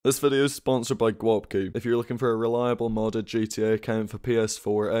This video is sponsored by Guapku. If you're looking for a reliable modded GTA account for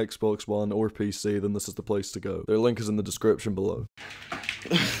PS4, Xbox One, or PC, then this is the place to go. Their link is in the description below.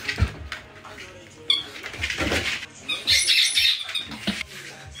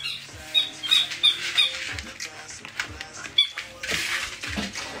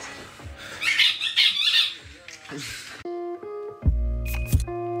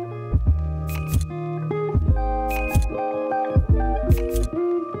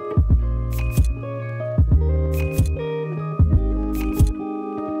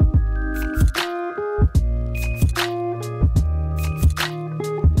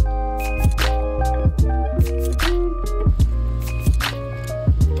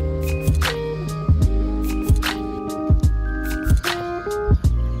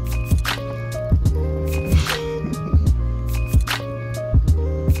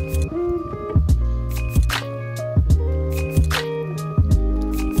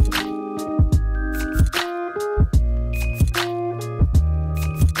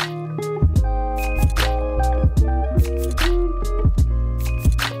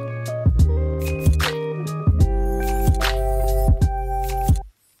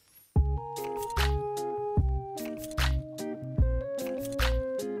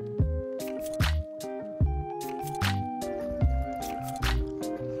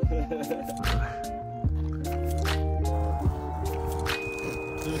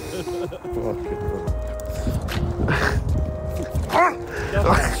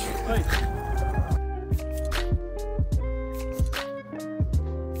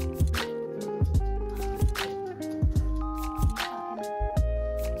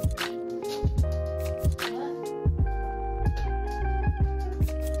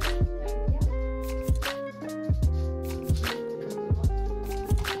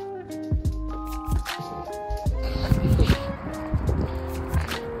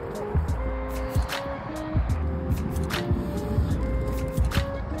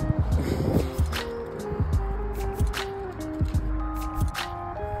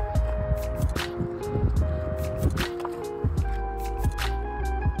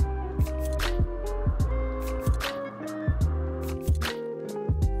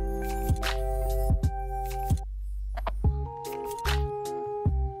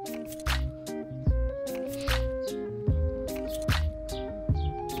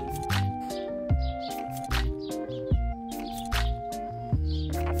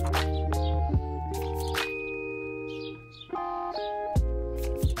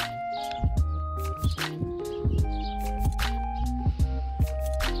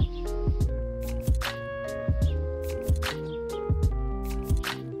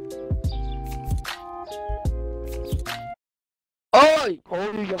 Oi!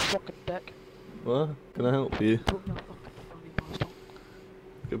 Oh, you fucking dick. What? Can I help you?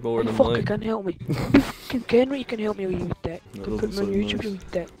 Good morning, Fuck, you Mike. can't help me. You fucking can, right? You can help me, you dick. That Put doesn't me on sound YouTube, nice. you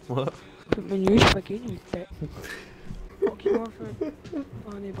dick. What? Put me on YouTube again, you dick. Fuck you off it.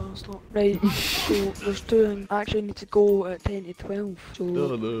 Funny bastard. Right, so there's two I actually need to go at 10 to 12. So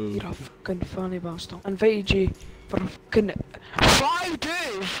Oh no. you're a fucking funny bastard. I invited you for a fucking 5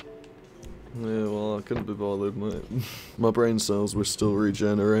 days! Yeah, well, I couldn't be bothered, mate. My brain cells were still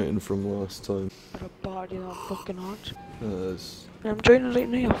regenerating from last time. For a party that fucking hard. Yes. I'm joining right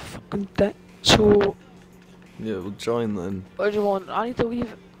now, you fucking dick. So, Yeah, we'll join then. what do you want? I need to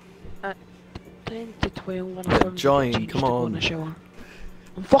leave at 10 to 12 when Yeah, I'm join, changed come to go on. in the shower.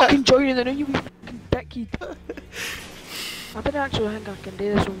 I'm fucking joining the now, you fucking dickhead. I didn't actually think I can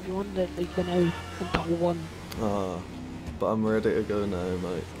do this one if you want it, like the now until 1. Ah, but I'm ready to go now,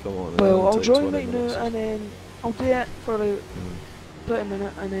 mate. Come on. Well, it'll I'll take join 20 right minutes. now and then I'll do it for about 30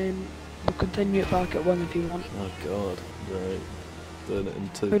 minutes and then we'll continue it back at 1 if you want. Oh god, right. Doing it in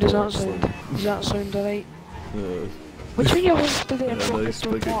 2 How does that parts sound? then. Does that sound alright? Yeah. Which one you want to do Yeah, in fucking nice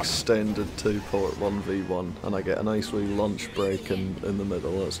 2 big parts? extended 2-part 1v1, and I get a nice wee lunch break in the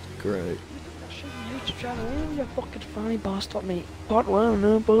middle. That's great. YouTube channel, oh, you fucking funny bastard, mate. Part 1,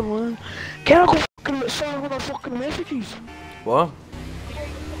 no, part 1. Can I go fucking send all the fucking messages? What? You guys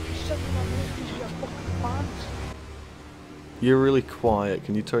fucking send all the messages to your fucking fans. You're really quiet.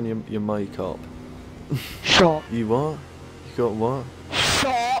 Can you turn your mic up? Shut. You what? You got what?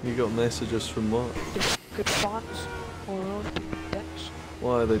 Shut. You got messages from what? The fucking fans. Or all the dicks.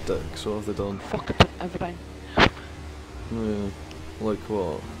 Why are they dicks? What have they done? Fucking everything. Yeah. Like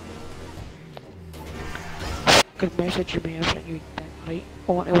what? Fucking message me everything you dick, right?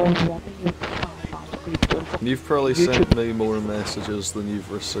 I want to always want me, you fucking bastard. You doing fucking You've probably YouTube. sent me more messages than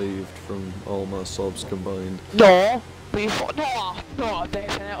you've received from all my subs combined. No! But you thought, no,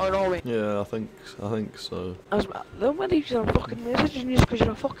 definitely no way. Yeah, I think so. The only reason I'm fucking messaging you is because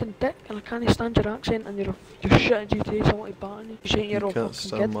you're a fucking dick and I can't stand your accent and you're shit at GTA, so I want to ban you. You're saying you're a can't fucking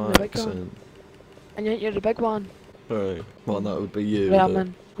stand kid my and the big one. accent. And yet you're the big one. Right. Well, that would be you. Right, but-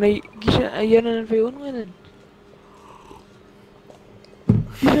 man. Right, you're an invite only then.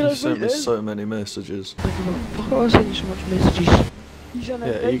 You sent me so many messages. Fuck, I was sending so much messages. He's an Yeah,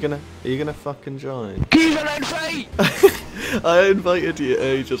 invite. are you gonna fucking join? He's an invite! I invited you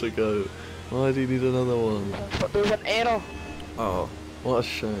ages ago. Why do you need another one? But there was an error. Oh, what a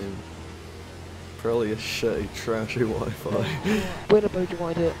shame. Probably a shitty, trashy Wi-Fi. Where about do you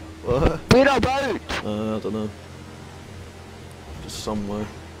want to do it? What? Where about? I don't know. Just somewhere.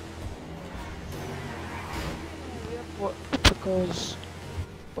 What? Because...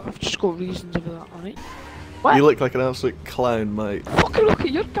 But I've just got reasons of that, right? What? You look like an absolute clown, mate. Fucking look at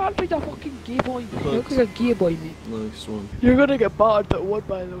your country's a fucking gay boy. You look like a gay boy, mate. Nice one. You're gonna get battered at 1,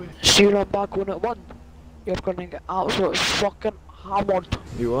 by the way. So you're not back on at 1. You're gonna get absolutely fucking hammered.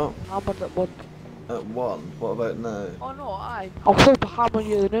 You what? Hammered at 1. At 1? What about now? Oh no, I'll still be hammering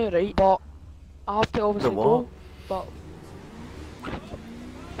you now, right? But I have to obviously The what? go. But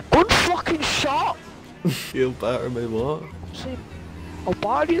go and fucking shut. You'll batter me what? See, I'll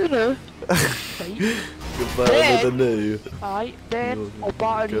batter you now. Right? You'll batter me the new. Aye, then Oh I'll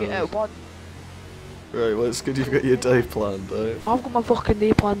batter you God. at 1. Right, well it's good you've got your day planned, eh? I've got my fucking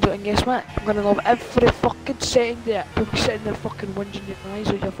day planned out and guess what? I'm gonna love every fucking second there. You'll be sitting there fucking whinging your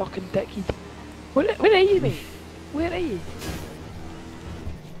eyes with your fucking dickhead. Where are you, mate? Where are you?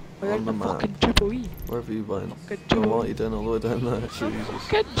 We're On in the the map. fucking Jubilee. Where have you been? Fucking Oh, what are Jubilee. you doing all the way down there? Jesus.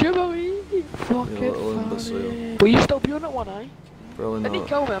 Fucking Jubilee. Fucking little imbecile. funny. Will you still be on it one, eh? Probably Didn't he not.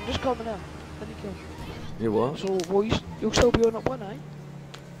 kill me? I'm just coming in. Didn't he kill me? You what? So, will you'll still be on it one, eh?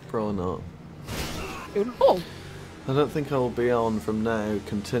 Probably not. You'll know. I don't think I'll be on from now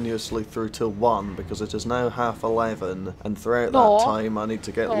continuously through till 1 because it is now 11:30 and throughout No. that time I need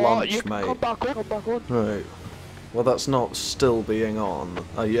to get No, lunch, you can mate. come back on. Right. Well, that's not still being on.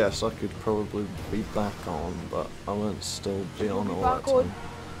 Yes, I could probably be back on, but I won't still be on be all that back time. on.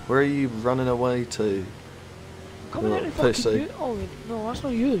 Where are you running away to? Coming out Little of fucking pissy. you. Oh, no, that's not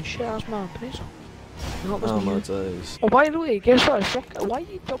you. Shit, that's my appraiser. No, it Oh wasn't my you. days. Oh, by the way, guess what? Why are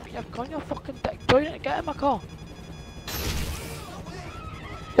you dumping your gun, you fucking dick? Join it, get in my car.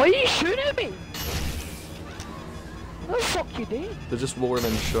 Why are you shooting at me? What the fuck you doing? They're just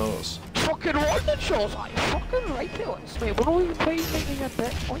warning shots. Fucking warning shots, like fucking ridiculous, mate. We're not even playing making your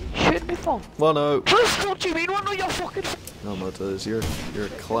dick. What are you shooting me for? Well, no. What the fuck do you mean? What are you fucking... Oh my days, you're a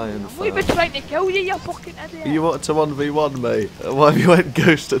clown I'm not even fan. trying to kill you, you fucking idiot. You wanted to 1v1, mate. Why have you went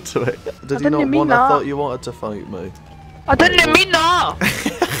ghosted to it? Did you didn't not mean want? I that. thought you wanted to fight me. I didn't mean that.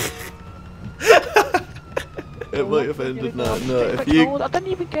 It might have ended now. No, I didn't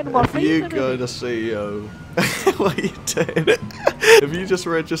even get my if you face. go to CEO, what are you doing? If you just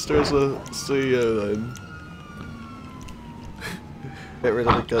register as a CEO, then get rid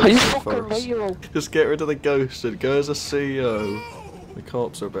of the Are you ghosted fucking first. real? Just get rid of the ghosted. Go as a CEO. The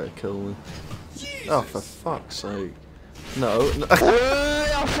cops are about to kill me. Oh, for fuck's sake! No, no.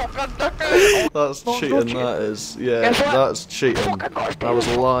 That's No, cheating. don't cheat. That is. Yeah, Guess what? that's cheating. Fucking got to I was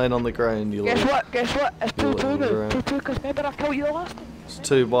steal. lying on the ground. You Guess little. what? Guess what? It's You 2-2 little now. rat. 2-2 because remember I killed you the last time. It's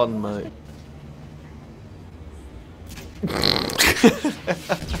 2-1, mate.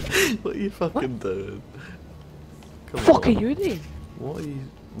 What are you fucking doing? Come Fuck are on. you doing? What are you?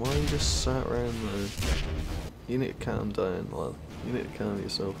 Why are you just sat around there? You need to calm down, lad. You need to calm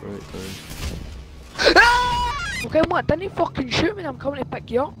yourself right down. Okay, what? Didn't you fucking shoot me? I'm coming to pick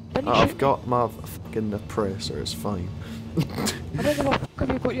you up. Didn't you shoot I've got my fucking oppressor. It's fine. me? I don't give a fuck if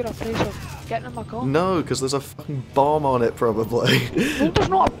you got your appraiser. Getting in my car. No, because there's a fucking bomb on it, probably. No, there's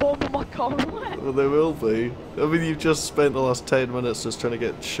not a bomb in my car. What? Well, there will be. I mean, you've just spent the last 10 minutes just trying to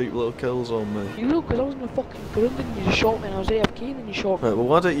get cheap little kills on me. You know, because I was in the fucking ground and you just shot me and I was AFK and then you shot me. Right, well,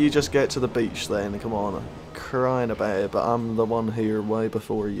 why don't you just get to the beach then? Come on, I'm crying about it, but I'm the one here way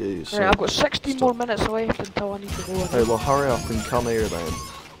before you. So. Right, I've got 16 Stop. more minutes left until I need to go. Right, well, hurry up and come here then.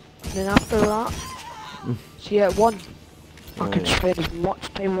 And then after that, see at 1, I can Right. spend as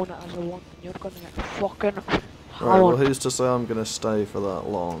much time on it as I want and you're gonna get fucking Right, well, hammered. who's to say I'm gonna stay for that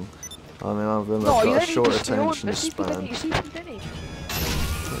long? I mean, I've No, got you a didn't short need to stay on. attention You see if you span. didn't, you see if you didn't.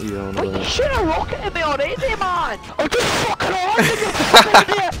 What are you on Why you about? shoot a rocket at me already, man? I'm just fucking on you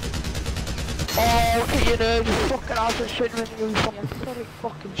fucking idiot! Oh, look at you now, you fucking ass shooting at me, you fucking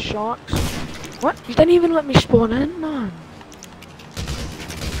fucking sharks. What? You didn't even let me spawn in, man.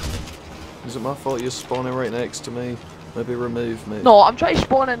 Is it my fault you're spawning right next to me? Maybe remove me. No, I'm trying to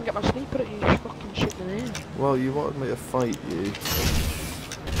spawn in and get my sniper at you, just fucking shooting in the air. Well, you wanted me to fight you.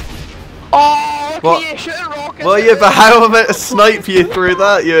 Oh, okay, What? you're shooting rockets. Well, yeah, but how am I meant to snipe you through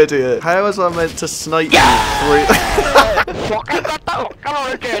that, you idiot? How was I meant to snipe you through Fuck, I got that. Come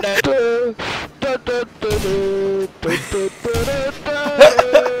on, get it.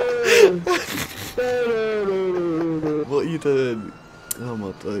 What are you doing? Oh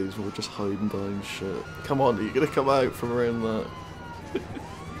my days, we're just hiding behind shit. Come on, are you gonna come out from around that?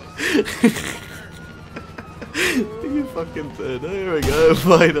 You fucking did. There we go,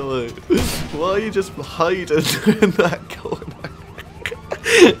 finally. Why are you just hiding in that corner?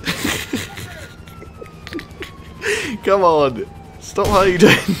 Come on, stop hiding.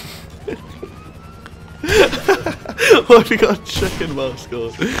 Why have you got a chicken mask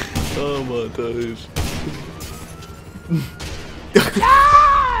on? Oh my days.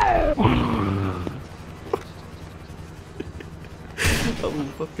 I'm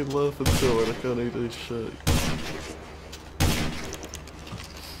fucking laughing so hard I can't even do shit.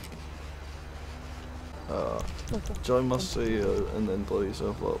 Join my CEO and then blow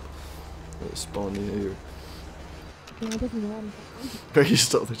yourself up. It'll spawn you here. You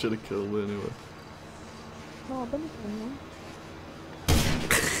stopped, they should have killed me anyway. No,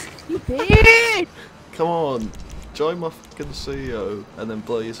 you did! Come on, join my fucking CEO and then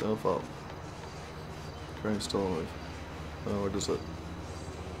blow yourself up. Crown storm move. Oh, where does it?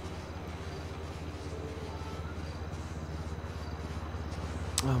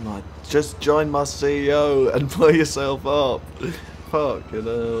 Oh my, just join my CEO and blow yourself up. Fucking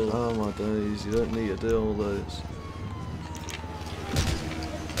hell. Oh my days, you don't need to do all this.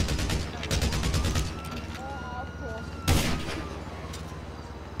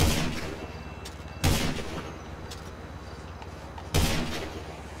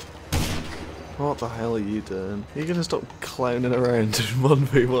 What the hell are you doing? Are you gonna stop clowning around and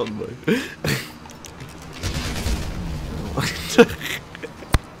 1v1 me?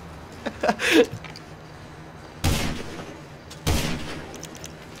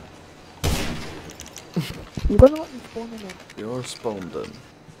 You're gonna let me spawn in it. You're spawned in.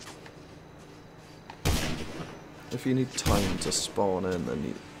 If you need time to spawn in,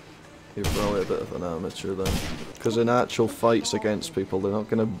 then you're probably a bit of an amateur then. Because in actual fights against people, they're not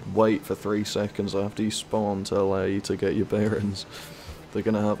going to wait for 3 seconds after you spawn to allow you to get your bearings. They're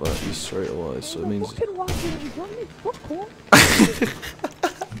going to have at you straight away, so it means...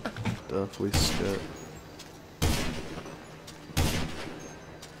 Deathly scared.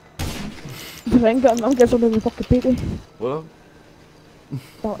 I'm getting something to fucking beat you. What?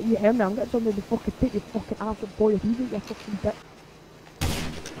 Oh, you hear me? I'm getting something to fucking beat you fucking ass and boy if you do, you fucking bitch.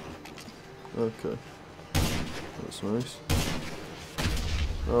 Okay. That's nice.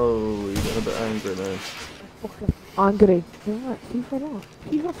 Oh, you're getting a bit angry now. Fucking angry. Right, see for that.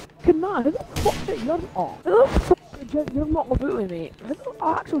 He's a fucking man. Who the fuck are you? Oh, who the fuck you're not my booty, mate. Who the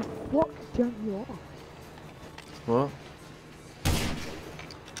actual fuck gent you are? What?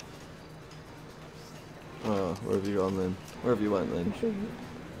 Oh, where have you gone then? Where have you went then?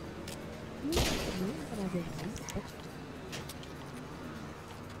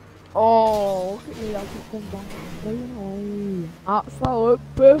 Oh, look at me, I just come back. Absolute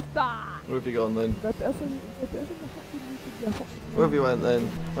birthday! Where have you gone then? Where have you went then?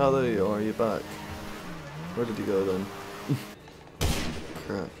 Oh, there you are, you're back. Where did you go then?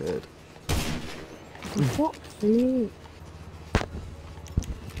 Crackhead. For fuck's sake.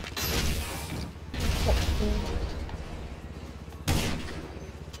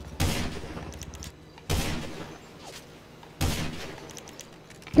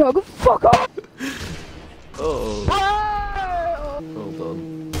 Yo, go fuck off! Oh. Hold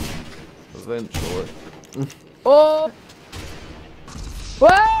on. Eventually. Oh!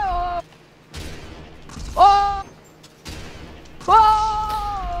 Whoa! Oh!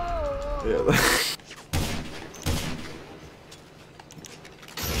 Oh! Yeah.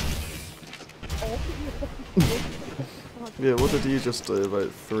 Yeah, what did you just do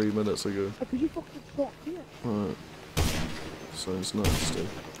about 3 minutes ago? Because you fucking stopped here. Alright. Sounds nasty.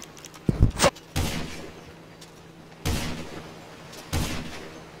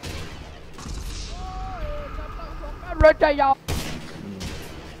 Right y'all.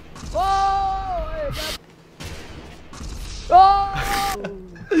 Oh!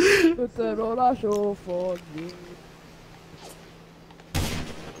 Put the roller show for me.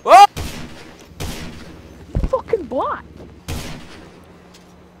 Oh! Fucking black.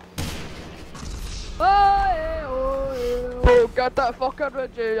 Oh, get that fucking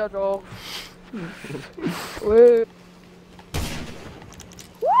Reggie, you dog. Wait.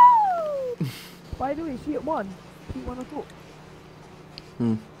 Woo! By the way, see it won. You wanna talk?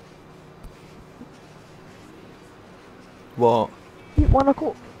 What? You wanna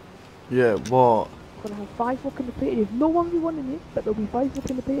cook? Yeah, what? We're gonna have 5 fucking potatoes. No 1v1 in it, but there'll be 5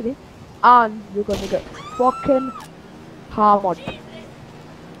 fucking potatoes. And you're gonna get fucking hammered.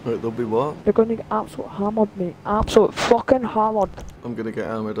 Wait, there'll be what? You're gonna get absolute hammered, mate. Absolute fucking hammered. I'm gonna get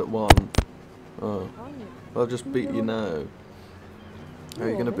hammered at 1. Oh. I'll just beat you now. How are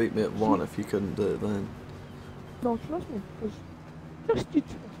you gonna beat me at 1 if you couldn't do it then? No, trust me. Just you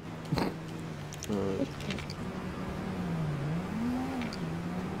trust me. Alright.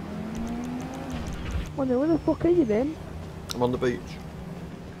 Well, where the fuck are you then? I'm on the beach.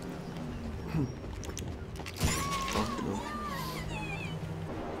 Fucking hell.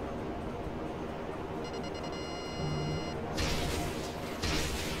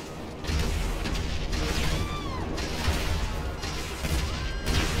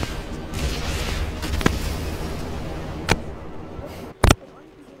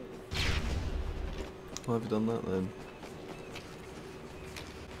 Why have you done that then?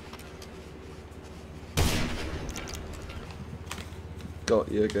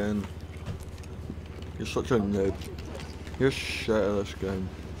 Got you again. You're such a noob. You're shit at this game.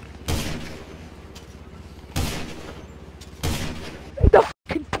 The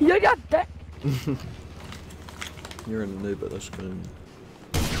fucking tear, you dick! You're a noob at this game.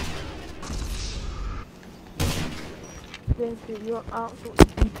 Dempy, you're absolutely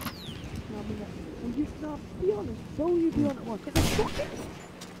deep. Will you not be honest? Will you be on it once? Get the fucking...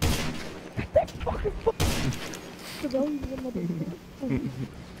 Get that fucking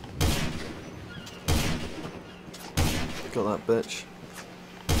Got that bitch.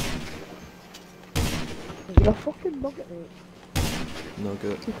 You're a fucking nugget, mate.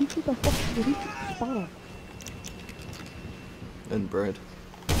 Nugget. If you took a fucking spanner. Inbred.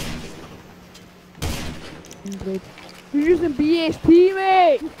 Inbred. You're using BST,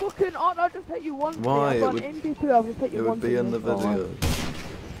 mate! You fucking ought not just hit you once. Why? I've got an MP2, I've just hit you It once. would be in the video.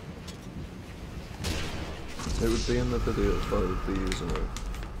 It would be in the video if I would be using it.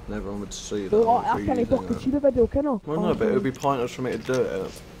 And everyone would see that Well, I I would be can't using fucking it. see the video, can I? Well no, but it would be pointless for me to do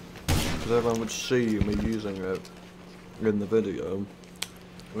it. Because everyone would see me using it in the video.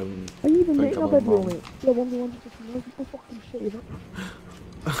 And are you even think making a I'm a video, mom. mate? You're one of the ones that just knows people fucking shit, is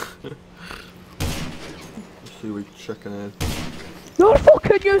it? See we checking in. You're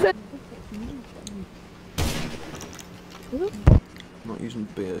fucking using... I'm not using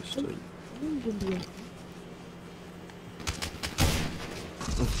BS2. I'm using BST.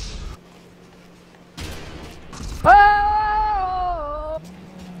 Oh!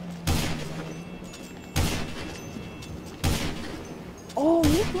 Oh,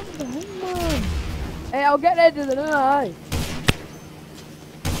 look at the hangman! Hey, I'll get into the night.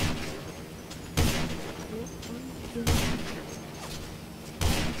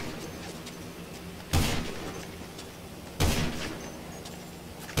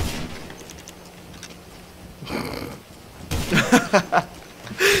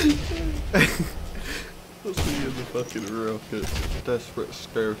 Let's be in the fucking rocket. Desperate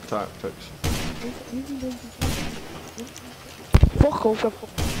scare tactics. Fuck off,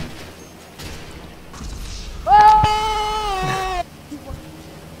 Ah!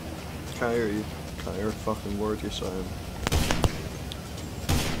 Can't hear you. Can't hear a fucking word you're saying.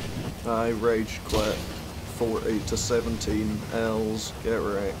 I rage quit. 40 to 17 L's. Get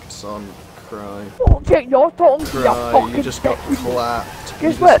wrecked, son. Cry. Don't take your tongue to your Cry. fucking You just got dick. clapped.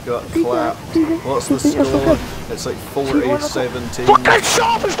 Guess You what? just got clapped. What's the See, score? It's like 40, 17. Fucking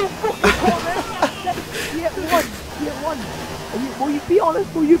sharp as the fucking comment! You hit 1. You hit 1. Will you be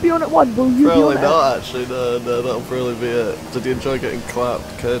honest? Will you be on it 1? Will you Probably be on not actually, no, that'll probably be it. Did you enjoy getting clapped,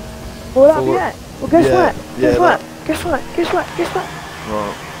 kid? Will that be it? Well, guess Yeah, what? yeah, Guess what? Guess what? Guess what? Guess what?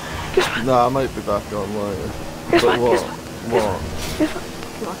 What? Guess what? No, I might be back on later. Guess But what? what? Guess What? Guess what?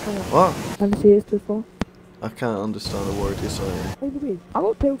 No, I can't. What? I'm serious too far. I can't understand a word you're saying. By the way, I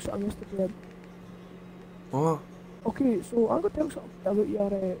got to tell something yesterday. What? Okay, so I got to tell something about your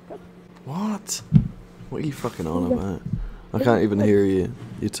kid. What? What are you fucking on about? I can't even hear you.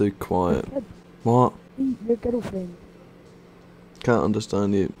 You're too quiet. Kid. What? Your girlfriend. Can't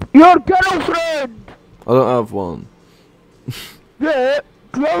understand you. Your girlfriend! I don't have one. Yeah,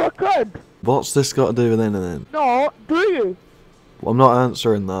 do you have a kid? What's this got to do with anything? No, do you? I'm not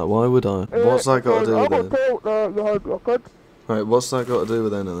answering that. Why would I? What's that got to do with I anything? got told that you had a kid. Right, what's that got to do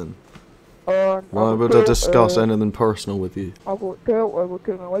with anything? And Why would I discuss anything personal with you? I got told I was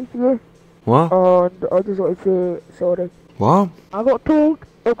taking away from you. What? And I just want to say sorry. What? I got told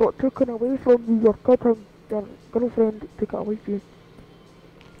I got taken away from you, your kid and your girlfriend took it away from you.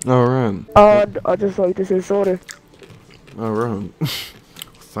 Alright. And I just wanted to say sorry. Alright.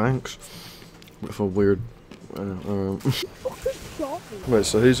 Thanks. With a weird... Wait,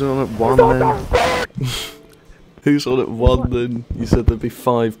 so who's on at 1 then? Who's on at 1 then? You said there'd be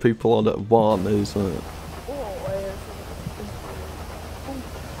 5 people on at 1, who's that?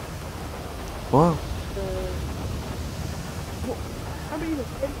 What?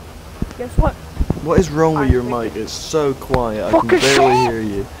 Guess what? What is wrong with your mic? It's so quiet, I can barely hear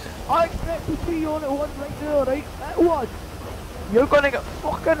you. I expect to see you on at 1 right now, right? At 1. You're gonna get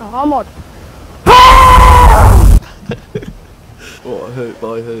fucking hammered. What, who?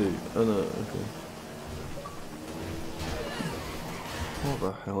 By who? Oh no, okay. What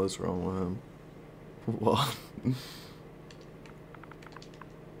the hell is wrong with him? What?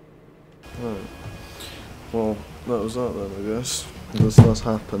 Right. Well, that was that then, I guess. That's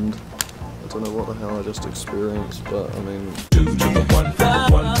happened. I don't know what the hell I just experienced, but I mean... 2 to the 1, from the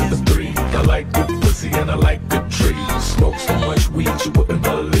 1 to the 3. I like good pussy and I like good trees. Smoke so much weed you wouldn't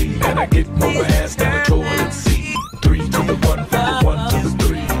believe. And I get more ass than a toilet seat. 3 to the 1, from the 1 to the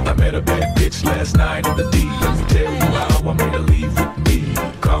 3. I met a bad bitch last night in the D. Let me tell you how I made her leave with me.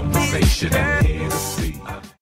 Conversation and